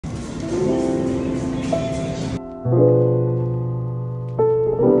It's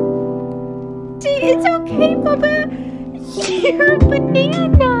okay, Bubba. You're a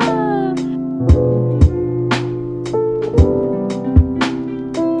banana.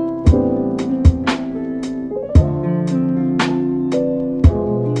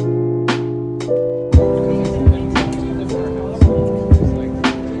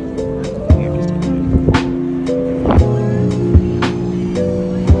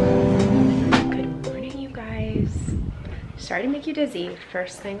 Sorry to make you dizzy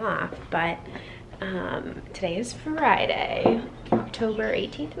first thing off, but today is Friday, October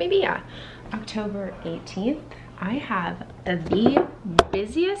 18th, maybe, yeah, October 18th. I have the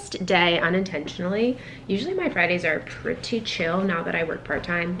busiest day unintentionally. Usually my Fridays are pretty chill now that I work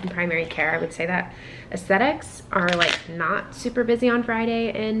part-time in primary care. I would say that aesthetics are like not super busy on Friday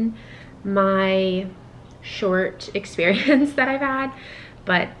in my short experience that I've had.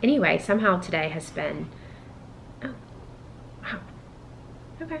 But anyway, somehow today has been,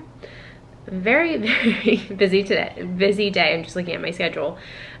 okay, very, very busy today, busy day. I'm just looking at my schedule.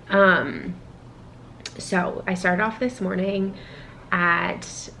 So I started off this morning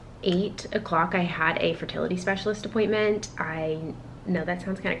at 8 o'clock. I had a fertility specialist appointment. I know that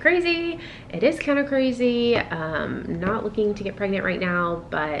sounds kind of crazy. It is kind of crazy. Not looking to get pregnant right now,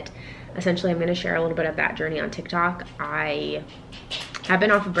 but essentially I'm going to share a little bit of that journey on TikTok. I have been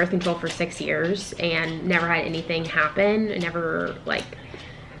off of birth control for 6 years and never had anything happen. Never, like,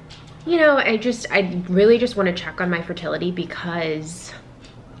 you know, I really just want to check on my fertility because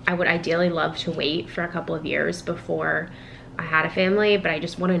I would ideally love to wait for a couple of years before I had a family, but I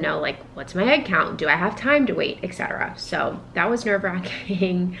just want to know, like, what's my egg count? Do I have time to wait, etc. So that was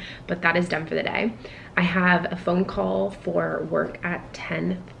nerve-wracking, but that is done for the day. I have a phone call for work at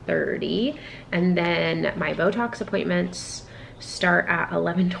 10:30, and then my Botox appointments start at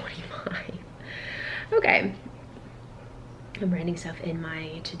 11:25. Okay. I'm writing stuff in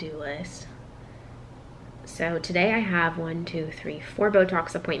my to-do list. So today I have 4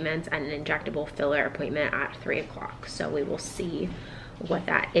 Botox appointments and an injectable filler appointment at 3 o'clock. So we will see what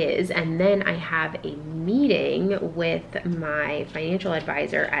that is. And then I have a meeting with my financial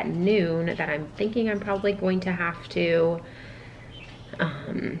advisor at noon that I'm thinking I'm probably going to have to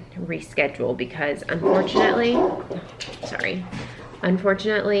reschedule because unfortunately,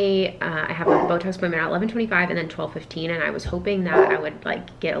 I have a Botox appointment at 11:25 and then 12:15, and I was hoping that I would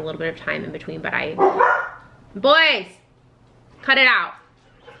like get a little bit of time in between, but boys, cut it out.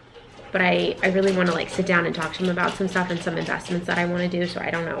 But I really want to like sit down and talk to him about some stuff and some investments that I want to do, so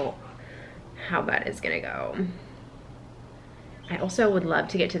I don't know how that is gonna go. I also would love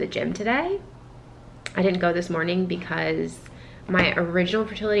to get to the gym today. I didn't go this morning because my original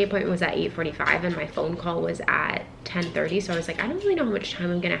fertility appointment was at 8:45 and my phone call was at 10:30. So I was like, I don't really know how much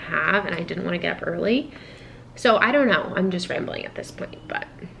time I'm gonna have, and I didn't want to get up early. So I don't know, I'm just rambling at this point, but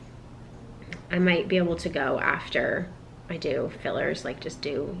I might be able to go after I do fillers, like just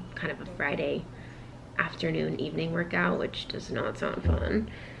do kind of a Friday afternoon evening workout, which does not sound fun.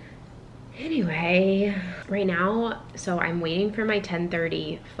 Anyway, right now, so I'm waiting for my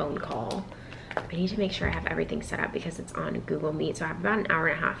 10:30 phone call. I need to make sure I have everything set up because it's on Google Meet, so I have about an hour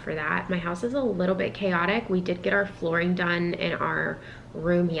and a half for that. My house is a little bit chaotic. We did get our flooring done in our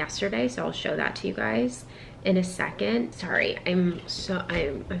room yesterday, so I'll show that to you guys in a second. Sorry, I'm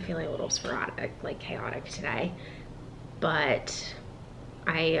feeling a little sporadic, like chaotic today, but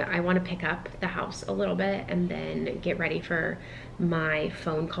I want to pick up the house a little bit and then get ready for my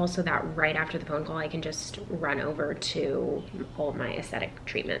phone call so that right after the phone call I can just run over to all my aesthetic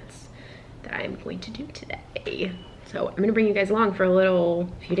treatments that I'm going to do today. So I'm gonna bring you guys along for a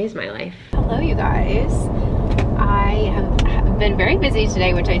few days of my life. Hello, you guys. I have been very busy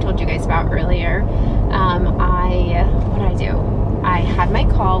today, which I told you guys about earlier. What did I do? I had my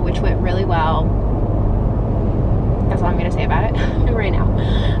call, which went really well. That's all I'm gonna say about it right now.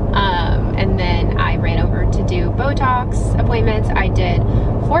 And then I ran over to do Botox appointments. I did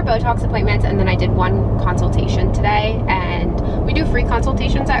 4 Botox appointments, and then I did 1 consultation today. And we do free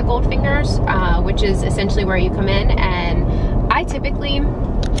consultations at Goldfingers, which is essentially where you come in, and I typically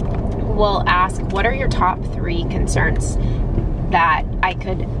will ask, what are your top 3 concerns that I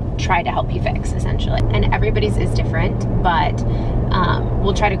could try to help you fix, essentially. And everybody's is different, but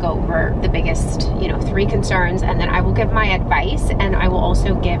we'll try to go over the biggest, 3 concerns, and then I will give my advice, and I will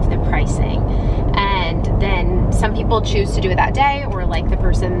also give the pricing. And then some people choose to do it that day, or like the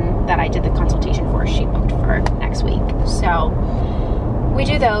person that I did the consultation for, she booked for next week. So we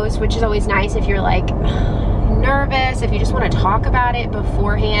do those, which is always nice if you're like nervous, if you just want to talk about it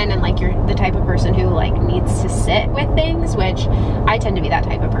beforehand, and like you're the type of person who like needs to sit with things, which I tend to be that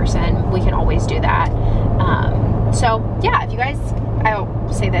type of person. We can always do that. So yeah, if you guys,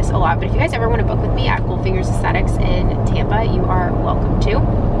 I'll say this a lot, but if you guys ever want to book with me at Gold Fingers Aesthetics in Tampa, you are welcome to.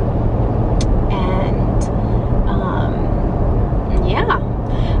 And yeah,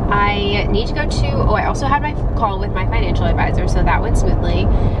 I need to go to, I also had my call with my financial advisor, so that went smoothly.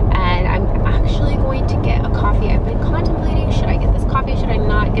 And I'm actually going to get a coffee. I've been contemplating, should I get this coffee? Should I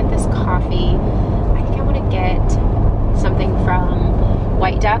not get this coffee? I think I want to get something from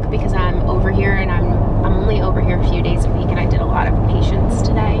White Duck because I'm over here and I'm only over here a few days a week, and I did a lot of patients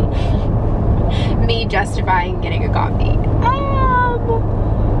today. Me justifying getting a coffee.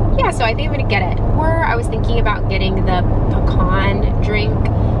 Yeah, so I think I'm gonna get it. Or I was thinking about getting the pecan drink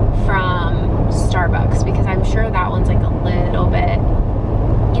from Starbucks because I'm sure that one's like a little bit,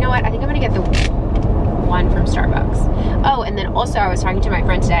 you know what, I think I'm gonna get the one from Starbucks. Oh, and then also I was talking to my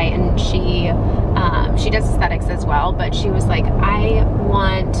friend today, and she does aesthetics as well, but she was like, I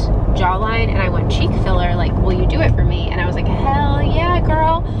want jawline and I want cheek filler, like, will you do it for me? And I was like, hell yeah,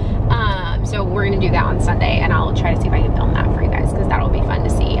 girl. So we're gonna do that on Sunday, and I'll try to see if I can film that for you guys because that'll be fun to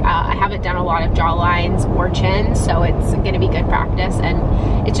see. I haven't done a lot of jaw lines or chin, so it's gonna be good practice,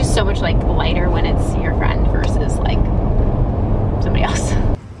 and it's just so much like lighter when it's your friend versus like somebody else.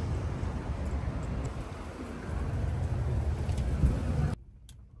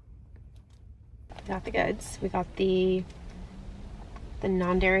 Got the goods. We got the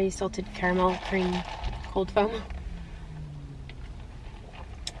non-dairy salted caramel cream cold foam,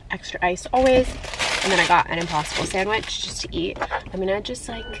 extra ice always, and then I got an Impossible sandwich just to eat. I'm gonna just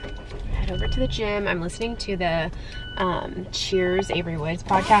like head over to the gym. I'm listening to the Cheers Avery Woods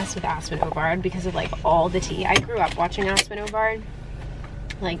podcast with Aspen Ovard because of like all the tea. I grew up watching Aspen Ovard.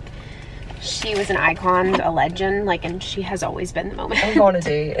 Like, she was an icon, a legend, like, and she has always been the moment. I'm going to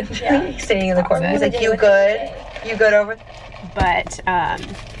date. Yeah. Sitting in the corner. He's like, you good? You good over? But,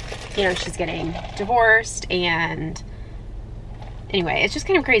 you know, she's getting divorced, and anyway, it's just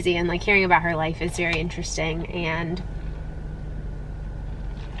kind of crazy, and like hearing about her life is very interesting, and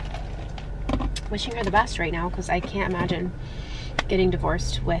wishing her the best right now because I can't imagine getting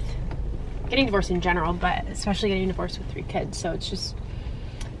divorced in general, but especially getting divorced with 3 kids. So it's just,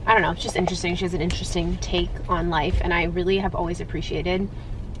 I don't know, it's just interesting. She has an interesting take on life, and I really have always appreciated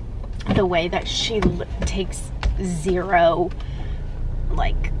the way that she takes zero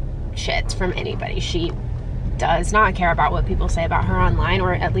like shits from anybody. She does not care about what people say about her online,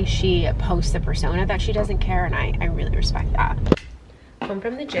 or at least she posts a persona that she doesn't care, and I really respect that. Home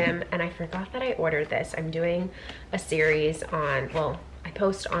from the gym, and I forgot that I ordered this. I'm doing a series on, well, I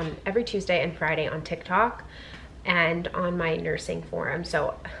post on every Tuesday and Friday on TikTok and on my nursing forum.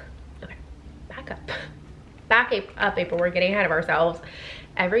 So, okay, back up, April, we're getting ahead of ourselves.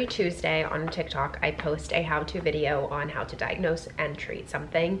 Every Tuesday on TikTok, I post a how-to video on how to diagnose and treat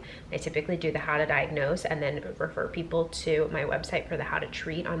something. I typically do the how to diagnose and then refer people to my website for the how to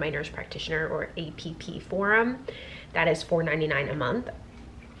treat on my nurse practitioner or APP forum. That is $4.99 a month.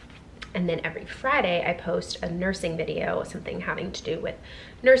 And then every Friday, I post a nursing video, something having to do with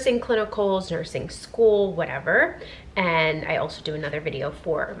nursing clinicals, nursing school, whatever. And I also do another video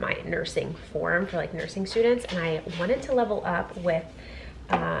for my nursing forum for like nursing students. And I wanted to level up with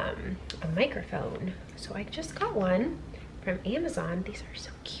a microphone. So I just got one from Amazon. These are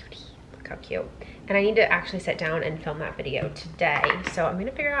so cutie. Look how cute. And I need to actually sit down and film that video today. So I'm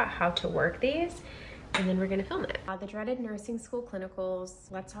gonna figure out how to work these, and then we're gonna film it. The dreaded nursing school clinicals.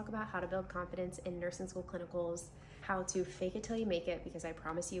 Let's talk about how to build confidence in nursing school clinicals, how to fake it till you make it, because I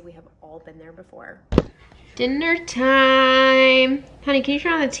promise you we have all been there before. Dinner time. Honey, can you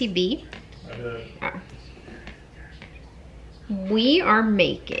turn on the TV? I did. Oh. We are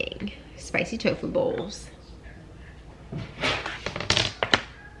making spicy tofu bowls.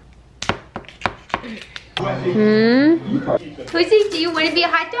 Pussy, do you want to be a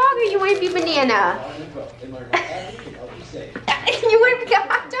hot dog or you want to be banana? You want to be a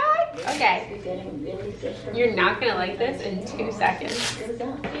hot dog? Okay. You're not going to like this in 2 seconds.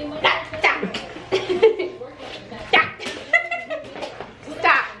 Stop.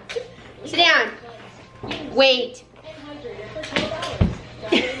 Stop. Sit down. Wait.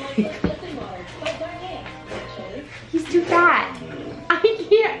 He's too fat. I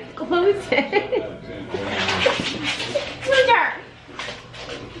can't close it. Loser!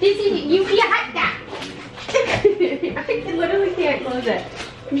 You be a hot dog. I literally can't close it.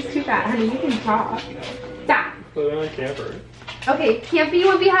 He's too fat. Honey, you can talk. Stop. Put it on camper. Okay, Campy, you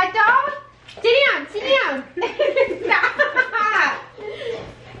want to be a hot dog? Sit down. Stop.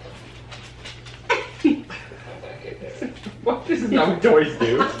 What? This is not what toys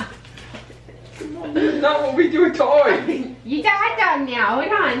do. This is not what we do with toys. You got hot dog now.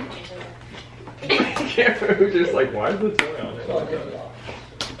 Hold on. Camper who's just like, why is the toy on it?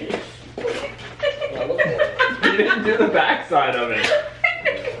 You didn't do the backside of it.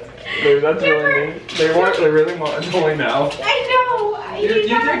 Dude, that's really mean. They really want a toy now. I know. You did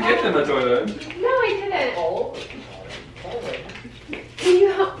get them a toy then. No, I didn't. Can you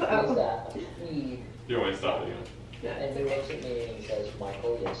help? Oh. You want me to stop it again? And the exit meeting says,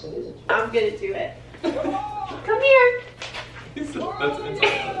 Michael, yes, it is. I'm gonna do it. Come here. That's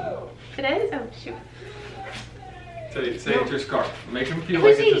inside. It is? Oh, shoot. Say it's your scarf. Make him feel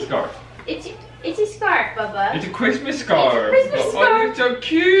like it's a scarf. It's a scarf, Bubba. It's a Christmas scarf. It's a Christmas scarf. Oh, you're so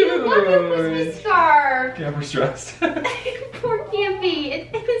cute. You love your Christmas scarf. Camper's stressed. Poor Campy.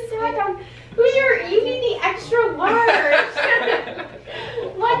 It is so dumb. You need the extra large.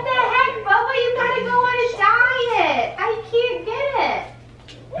 What the heck, Bubba? You gotta go on a diet. I can't get it.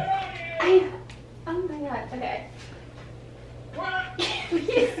 Oh my god. Okay.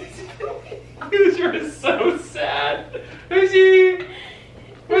 You're so sad. Izzy,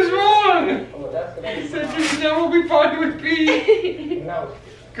 what's wrong? He said you never will be party with me. No.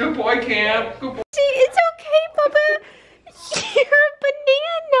 Good boy, Camp. Good boy. It's okay, Bubba. You're a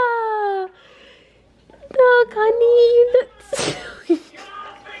banana. Look, honey, you look so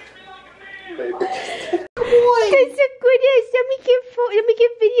That's so good. Let me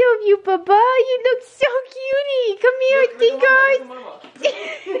get video of you, Bubba. You look so cutie. Come here, Stinkers.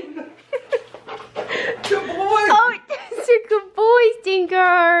 Good boy. Oh, that's a good boy,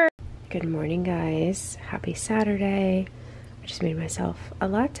 Stinker. Good morning, guys. Happy Saturday. I just made myself a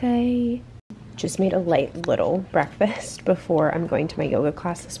latte. Just made a light little breakfast before I'm going to my yoga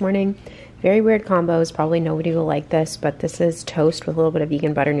class this morning. Very weird combos. Probably nobody will like this, but this is toast with a little bit of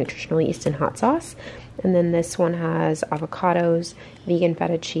vegan butter, nutritional yeast, and hot sauce. And then this one has avocados, vegan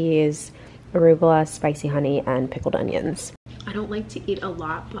feta cheese, arugula, spicy honey, and pickled onions. I don't like to eat a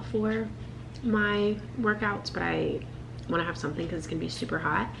lot before my workouts, but I want to have something because it's going to be super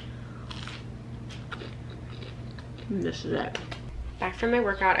hot. And this is it. Back from my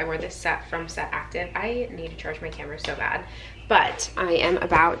workout, I wore this set from Set Active. I need to charge my camera so bad, but I am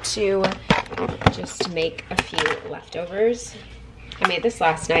about to just make a few leftovers. I made this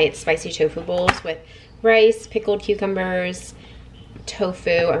last night, spicy tofu bowls with rice, pickled cucumbers,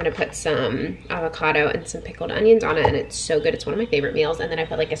 tofu. I'm gonna put some avocado and some pickled onions on it, and it's so good. It's one of my favorite meals. And then I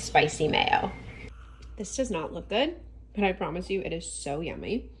put like a spicy mayo. This does not look good, but I promise you it is so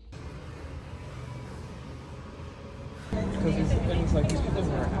yummy. Because these things like these people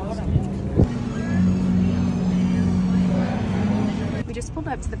We just pulled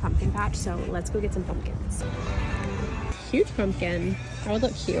up to the pumpkin patch, so let's go get some pumpkins. Huge pumpkin. That would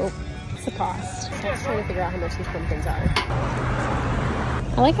look cute. What's the cost? I'm just trying to figure out how much these pumpkins are.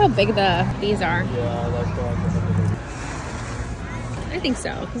 I like how big these are. Yeah, I like that. I think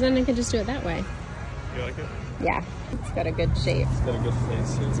so, because then I could just do it that way. You like it? Yeah, it's got a good shape. It's got a good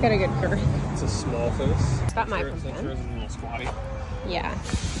face. It's got a good curve. It's a small face. It's got my Yours is pumpkin. a little squatty. Yeah.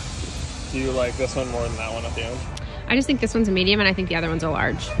 Do you like this one more than that one at the end? I just think this one's a medium, and I think the other one's a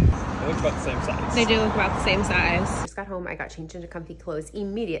large. They look about the same size. They do look about the same size. Just got home, I got changed into comfy clothes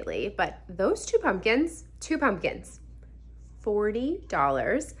immediately, but those two pumpkins,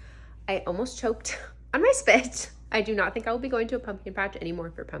 $40. I almost choked on my spit. I do not think I will be going to a pumpkin patch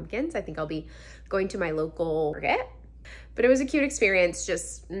anymore for pumpkins. I think I'll be going to my local market. But it was a cute experience,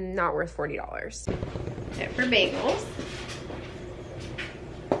 just not worth $40. Tip for bagels.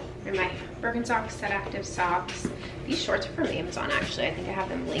 And my Birkenstocks Set Active socks. These shorts are from Amazon, actually. I think I have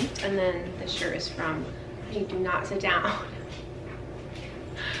them linked. And then this shirt is from, you do not sit down,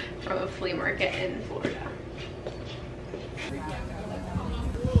 from a flea market in Florida.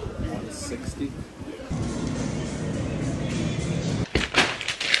 160.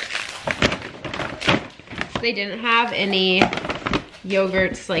 They didn't have any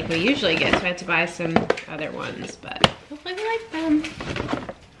yogurts like we usually get, so I had to buy some other ones, but hopefully we like them.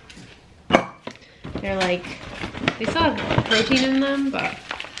 They're like, they still have protein in them, but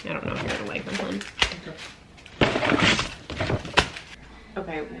I don't know if you're gonna like them, hon.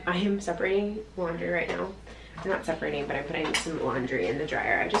 Okay, I am separating laundry right now. I'm not separating, but I'm putting some laundry in the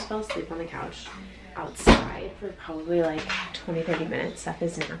dryer. I just fell asleep on the couch outside for probably like 20-30 minutes. Steph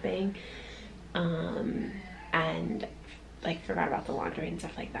is napping. And like forgot about the laundry and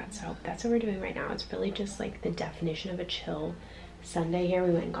stuff like that. So that's what we're doing right now. It's really just like the definition of a chill Sunday here.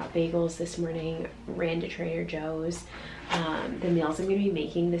 We went and got bagels this morning, ran to Trader Joe's. The meals I'm gonna be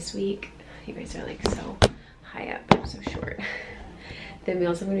making this week, you guys are like so high up, I'm so short. The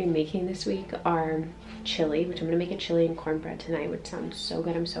meals I'm gonna be making this week are chili, which I'm gonna make a chili and cornbread tonight, which sounds so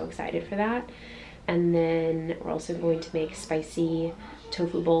good. I'm so excited for that. And then we're also going to make spicy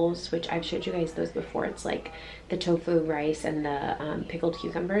tofu bowls, which I've showed you guys those before. It's like the tofu rice and the pickled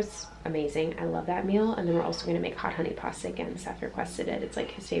cucumbers. Amazing. I love that meal. And then we're also going to make hot honey pasta again. Seth requested it. It's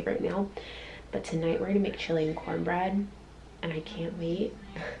like his favorite meal. But tonight we're going to make chili and cornbread, and I can't wait.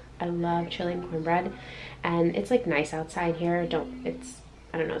 I love chili and cornbread, and it's like nice outside here. I don't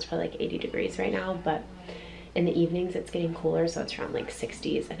know, it's probably like 80 degrees right now, but in the evenings it's getting cooler, so it's around like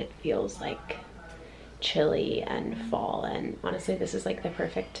 60s, and it feels like chilly and fall. And honestly, this is like the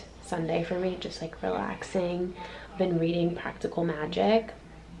perfect Sunday for me, just like relaxing. I've been reading Practical Magic.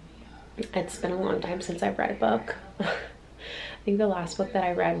 It's been a long time since I've read a book. I think the last book that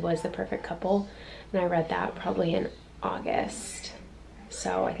I read was The Perfect Couple, and I read that probably in August.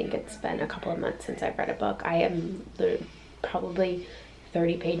 So I think it's been a couple of months since I've read a book. I am probably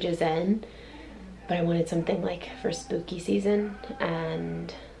 30 pages in, but I wanted something like for spooky season,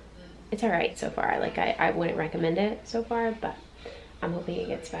 and it's all right so far. Like I wouldn't recommend it so far, but I'm hoping it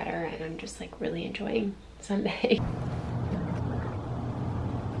gets better, and I'm just like really enjoying Sunday.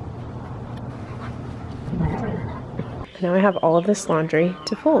 Now I have all of this laundry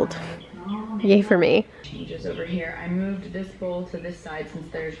to fold. Yay for me. Changes over here. I moved this bowl to this side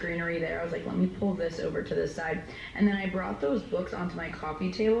since there's greenery there. I was like, let me pull this over to this side. And then I brought those books onto my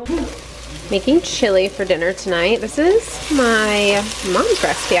coffee table. Making chili for dinner tonight. This is my mom's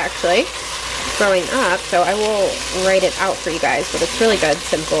recipe actually, growing up, so I will write it out for you guys, but it's really good,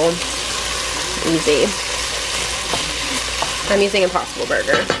 simple, easy. I'm using Impossible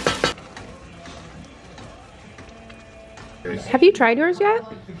Burger. Have you tried yours yet?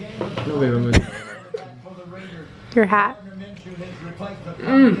 No, wait a minute. Your hat?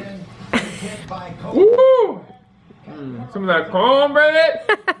 Woo! Some of that cornbread.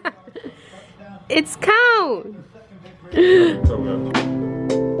 It's cone! So good.